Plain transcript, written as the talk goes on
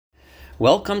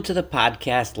Welcome to the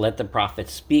podcast, Let the Prophet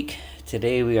Speak.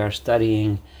 Today we are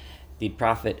studying the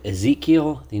prophet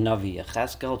Ezekiel, the Navi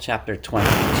Yechezkel, chapter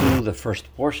 22, the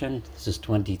first portion. This is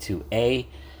 22a.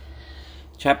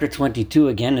 Chapter 22,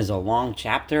 again, is a long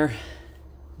chapter.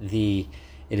 It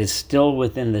is still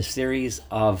within the series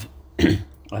of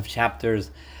chapters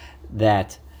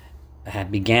that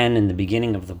began in the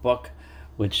beginning of the book,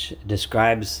 which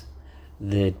describes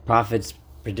the prophet's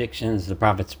predictions, the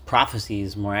prophet's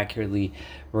prophecies, more accurately,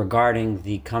 regarding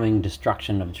the coming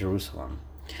destruction of Jerusalem.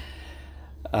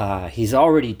 He's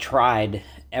already tried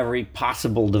every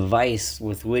possible device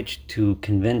with which to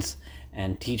convince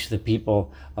and teach the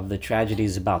people of the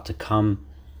tragedies about to come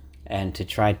and to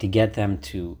try to get them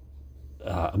to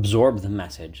absorb the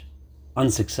message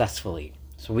unsuccessfully.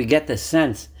 So we get the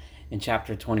sense in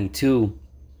chapter 22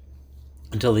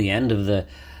 until the end of the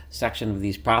section of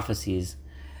these prophecies,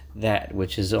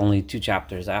 which is only 2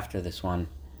 chapters after this one,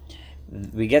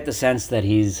 we get the sense that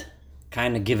he's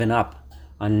kind of given up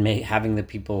on having the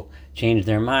people change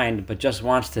their mind, but just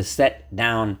wants to set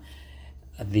down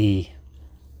the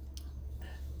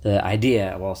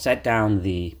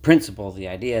principle, the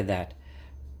idea that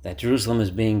Jerusalem is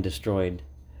being destroyed,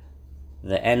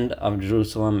 the end of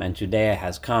Jerusalem and Judea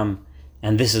has come,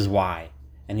 and this is why.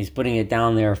 And he's putting it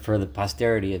down there for the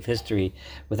posterity of history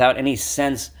without any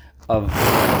sense of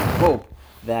hope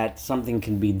that something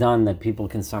can be done, that people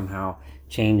can somehow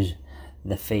change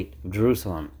the fate of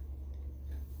Jerusalem.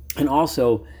 And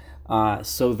also,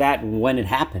 so that when it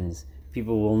happens,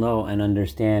 people will know and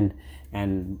understand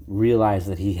and realize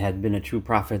that he had been a true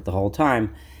prophet the whole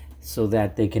time, so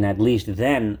that they can at least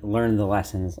then learn the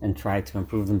lessons and try to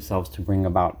improve themselves to bring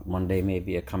about one day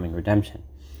maybe a coming redemption.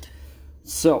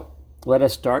 So, let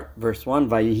us start verse 1.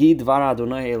 Vayihi dvar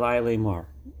Adonai elai lemar.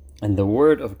 And the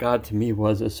word of God to me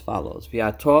was as follows: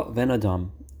 V'ato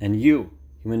venadam, and you,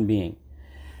 human being.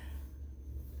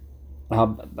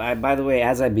 By the way,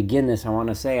 as I begin this, I want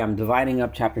to say I'm dividing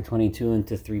up chapter 22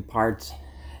 into 3 parts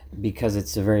because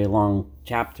it's a very long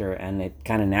chapter and it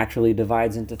kind of naturally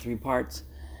divides into 3 parts.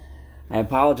 I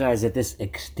apologize that this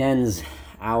extends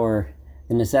the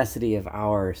necessity of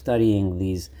our studying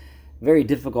these very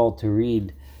difficult to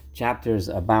read chapters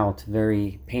about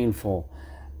very painful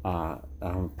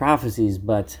prophecies,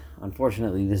 but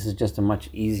unfortunately this is just a much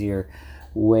easier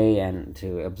way and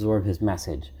to absorb his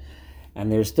message.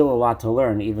 And there's still a lot to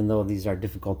learn, even though these are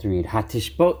difficult to read.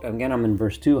 Hatishbot, again I'm in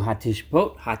verse 2,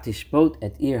 Hatishbot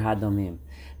et ir hadomim.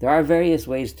 There are various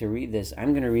ways to read this.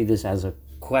 I'm going to read this as a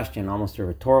question, almost a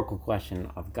rhetorical question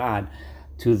of God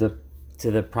to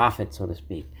the prophet, so to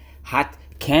speak.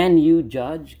 Can you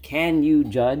judge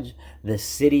the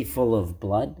city full of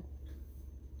blood?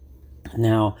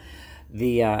 Now,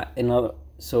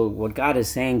 so what God is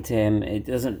saying to him, it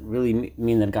doesn't really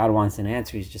mean that God wants an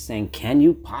answer. He's just saying, can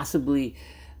you possibly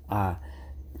tell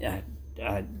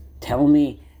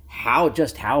me how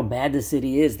bad the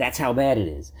city is? That's how bad it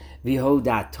is. Is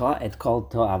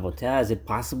it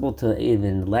possible to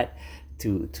even let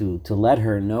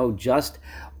her know just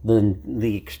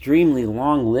the extremely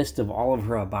long list of all of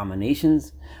her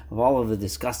abominations, of all of the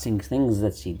disgusting things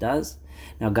that she does?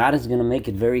 Now God is going to make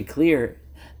it very clear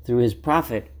through his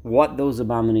prophet what those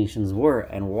abominations were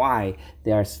and why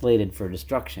they are slated for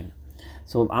destruction.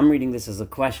 So I'm reading this as a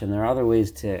question. There are other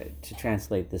ways to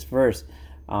translate this verse,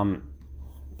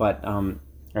 but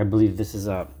I believe this is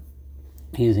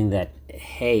using that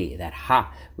hey, that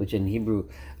ha, which in Hebrew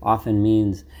often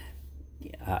means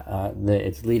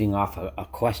it's leading off a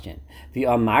question. The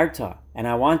Amarta, and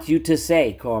I want you to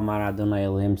say, Ko Amar Adonai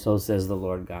Elohim, so says the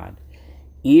Lord God.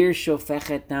 Ir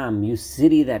shofechet dam, you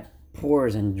city that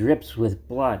pours and drips with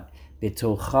blood,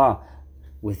 betocha,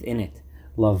 within it,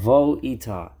 lavo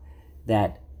ita,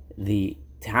 that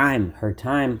her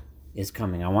time is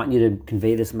coming. I want you to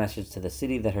convey this message to the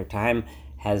city that her time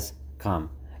has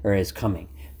come, or is coming.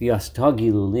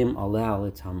 V'yastagilulim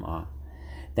aleh litamah,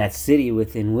 that city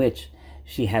within which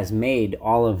she has made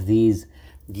all of these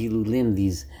gilulim,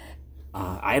 these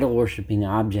idol-worshipping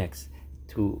objects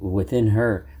within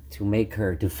her, to make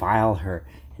her, defile her,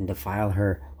 and defile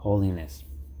her holiness.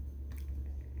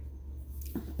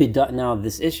 Now,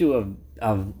 this issue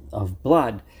of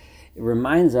blood, it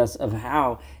reminds us of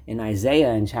how in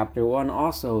Isaiah in chapter 1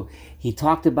 also, he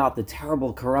talked about the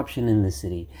terrible corruption in the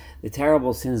city, the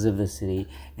terrible sins of the city,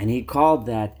 and he called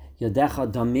that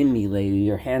Yodecha damim mileyu,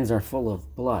 your hands are full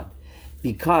of blood.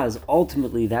 because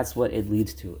ultimately that's what it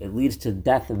leads to. It leads to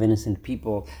death of innocent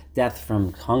people, death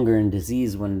from hunger and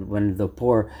disease when the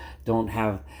poor don't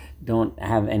have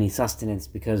any sustenance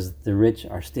because the rich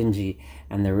are stingy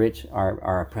and the rich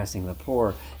are oppressing the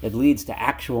poor. It leads to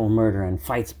actual murder and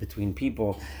fights between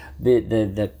people.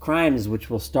 The crimes, which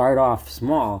will start off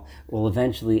small, will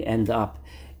eventually end up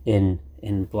in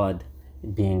blood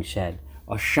being shed.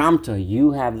 Ashamta,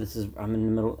 you have, I'm in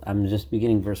the middle, I'm just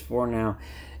beginning verse 4 now.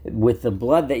 With the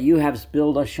blood that you have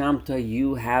spilled, Ashamta,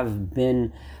 you have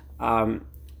been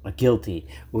guilty.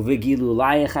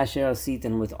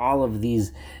 And with all of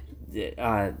these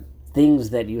things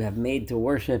that you have made to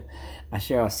worship,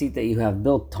 asher asita, you have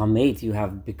built, tamet, you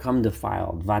have become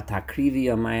defiled. Vatakrivi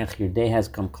amayach, your day has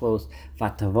come close.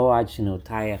 Vatavoad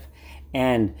shinotayach,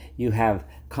 and you have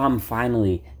come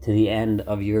finally to the end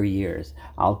of your years.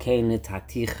 Therefore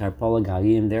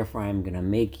I am going to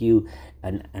make you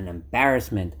an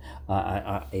embarrassment,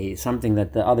 something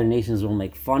that the other nations will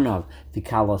make fun of. So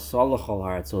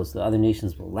the other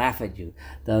nations will laugh at you.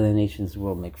 The other nations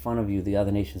will make fun of you. The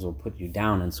other nations will put you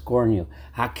down and scorn you.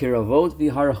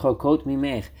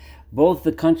 Both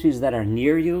the countries that are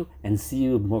near you and see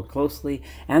you more closely,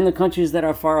 and the countries that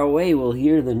are far away will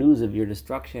hear the news of your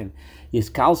destruction.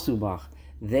 Yiskalsubach,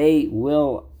 they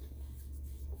will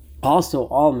also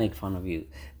all make fun of you.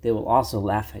 They will also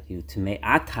laugh at you. To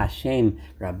me'at Hashem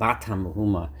rabat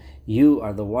hamuhuma, you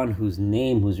are the one whose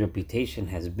name, whose reputation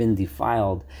has been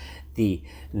defiled. You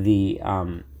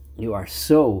are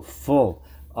so full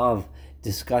of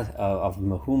disgust, of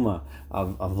mahuma,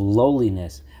 of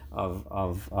lowliness,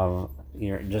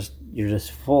 you're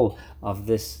just full of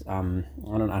this. I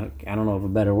don't know of a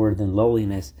better word than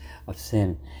lowliness of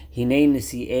sin. Hinei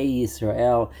nesi'ei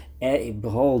Yisrael,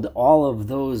 behold, all of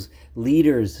those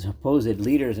leaders, supposed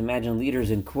leaders, imagine leaders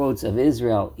in quotes of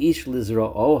Israel. Ish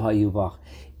lizro'o hayuvach.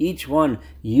 Each one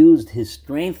used his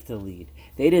strength to lead.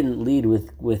 They didn't lead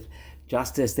with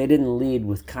justice. They didn't lead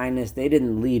with kindness. They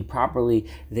didn't lead properly.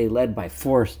 They led by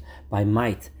force, by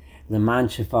might. Leman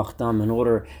shefachdam, in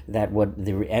order that what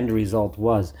the end result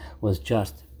was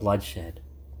just bloodshed.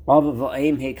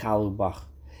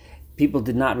 People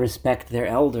did not respect their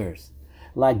elders.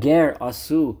 Lager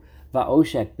asu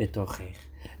va'oshek betochech.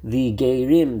 The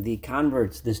geirim, the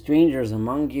converts, the strangers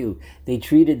among you, they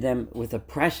treated them with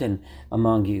oppression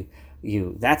among you.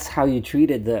 That's how you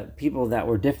treated the people that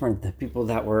were different, the people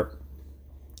that were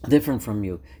different from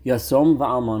you. Yasom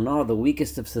va'almanah, the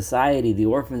weakest of society, the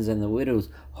orphans and the widows,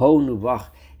 ho nuvach,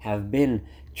 have been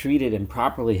treated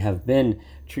improperly, have been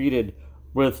treated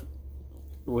with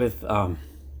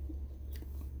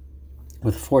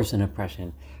force and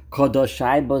oppression.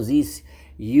 Kodoshai bozis,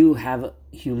 you have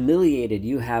humiliated,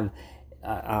 you have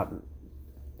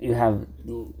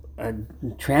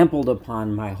trampled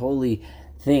upon my holy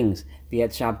things.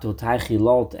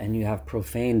 And you have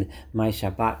profaned my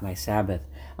Shabbat, my Sabbath.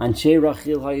 Anshe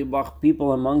Rachil Hayubach,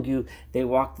 people among you, there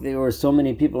were so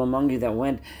many people among you that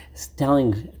went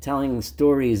telling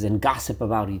stories and gossip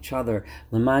about each other,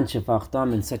 Leman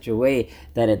Shefachtam, in such a way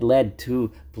that it led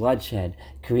to bloodshed,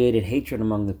 created hatred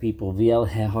among the people. Viel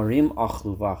Heharim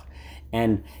Achluvach,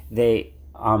 and they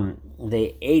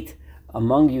ate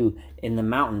among you in the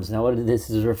mountains. Now what this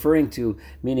is referring to,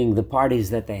 meaning the parties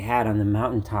that they had on the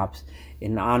mountaintops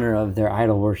in honor of their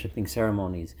idol worshipping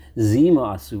ceremonies. Zima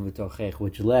asu v'tochech,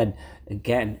 which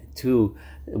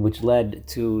led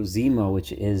to zima,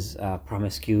 which is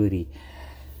promiscuity.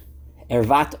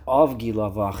 Ervat of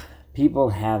gilavach, people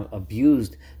have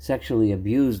sexually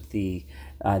abused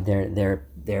their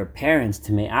parents.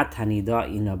 To me'at hanida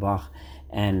inabach,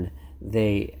 and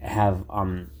they have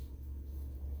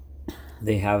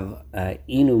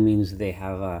inu means they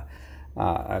have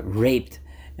raped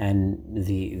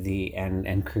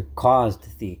and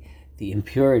caused the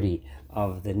impurity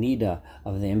of the nida,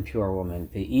 of the impure woman.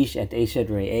 Ve'ish et eshet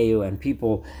re'eu, and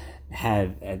people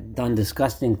had done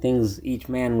disgusting things, each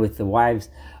man with the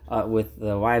wives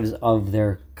of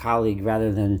their colleague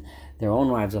rather than their own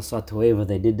wives. Asatoeva,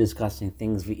 they did disgusting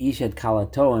things. Ve'ish et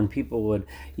kalato, and people would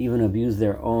even abuse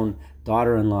their own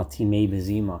daughter-in-law. Timei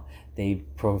bezima, they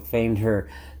profaned her,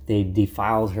 they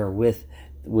defiled her with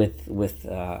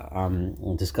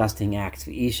disgusting acts.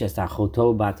 And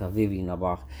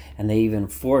they even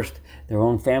forced their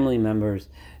own family members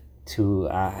into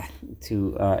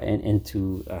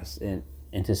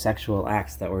sexual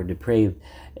acts that were depraved.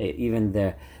 Even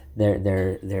their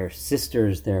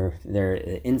sisters, their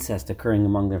incest occurring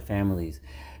among their families.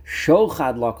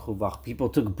 Shochad lakhuvach, people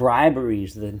took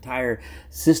briberies. The entire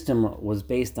system was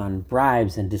based on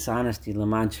bribes and dishonesty.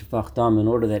 Leman shefachdam, in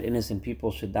order that innocent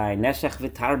people should die. Neshech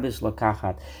v'tarbis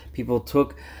lakachat, people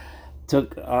took they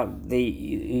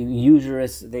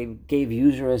gave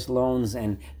usurious loans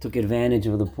and took advantage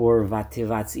of the poor.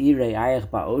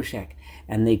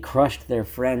 And they crushed their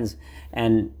friends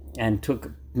and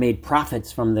made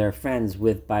profits from their friends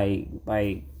by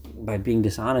being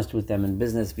dishonest with them in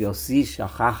business.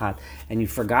 And you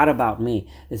forgot about me.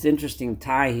 This interesting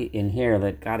tie in here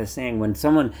that God is saying, when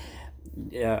someone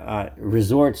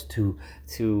resorts to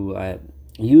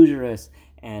usurious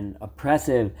and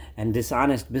oppressive and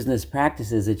dishonest business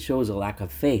practices, it shows a lack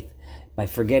of faith. By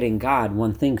forgetting God,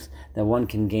 one thinks that one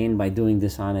can gain by doing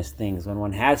dishonest things. When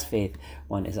one has faith,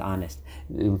 one is honest.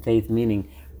 Faith meaning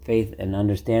faith and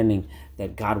understanding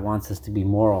that God wants us to be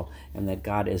moral and that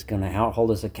God is going to hold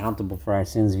us accountable for our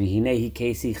sins.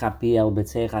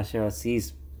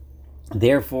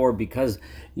 Therefore, because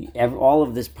all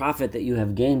of this profit that you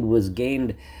have gained was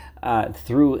gained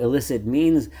through illicit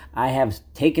means, I have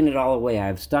taken it all away. I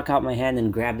have stuck out my hand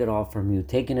and grabbed it all from you,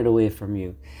 taken it away from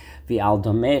you.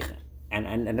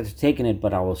 And I've taken it,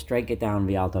 but I will strike it down.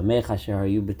 And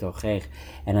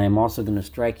I am also going to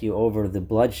strike you over the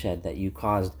bloodshed that you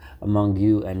caused among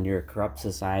you and your corrupt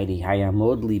society.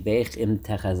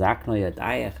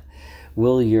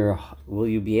 Will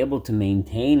you be able to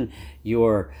maintain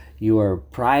your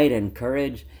pride and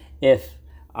courage? If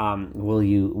will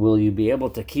you be able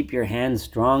to keep your hands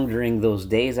strong during those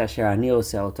days?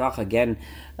 Again,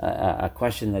 a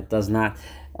question that does not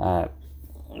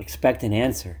expect an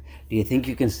answer. Do you think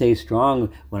you can stay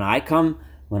strong when I come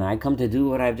to do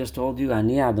what I've just told you?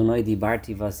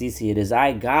 It is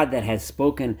I, God, that has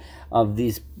spoken of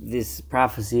this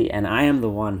prophecy, and I am the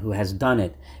one who has done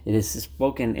it. It is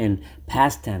spoken in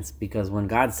past tense, because when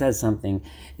God says something,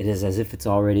 it is as if it's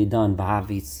already done. I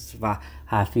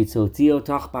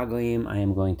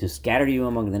am going to scatter you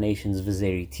among the nations.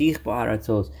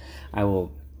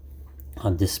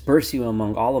 I'll disperse you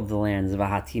among all of the lands,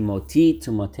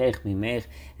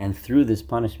 and through this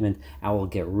punishment, I will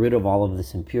get rid of all of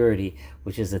this impurity,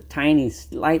 which is a tiny,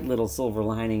 slight little silver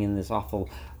lining in this awful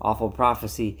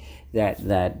prophecy that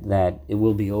it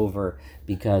will be over,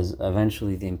 because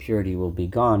eventually the impurity will be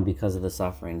gone because of the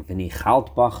suffering. And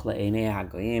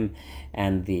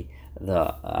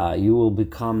you will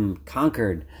become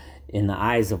conquered in the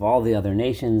eyes of all the other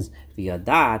nations,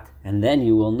 v'yadat, and then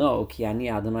you will know, ki ani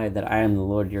Adonai, that I am the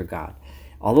Lord your God.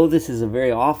 Although this is a very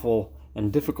awful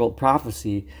and difficult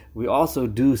prophecy, we also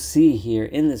do see here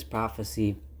in this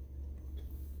prophecy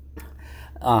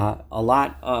a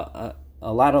lot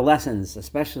of lessons,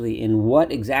 especially in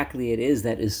what exactly it is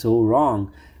that is so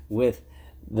wrong with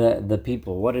the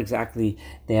people, what exactly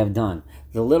they have done.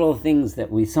 The little things that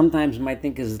we sometimes might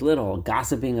think is little,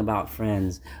 gossiping about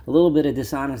friends, a little bit of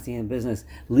dishonesty in business,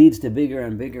 leads to bigger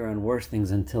and bigger and worse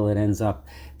things, until it ends up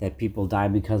that people die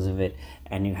because of it,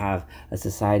 and you have a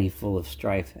society full of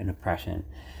strife and oppression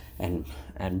and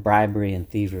bribery and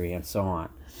thievery and so on.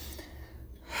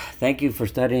 Thank you for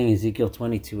studying Ezekiel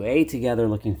 22a together.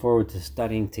 Looking forward to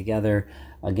studying together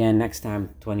again next time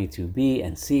 22b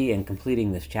and c and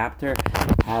completing this chapter.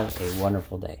 Have a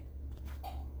wonderful day.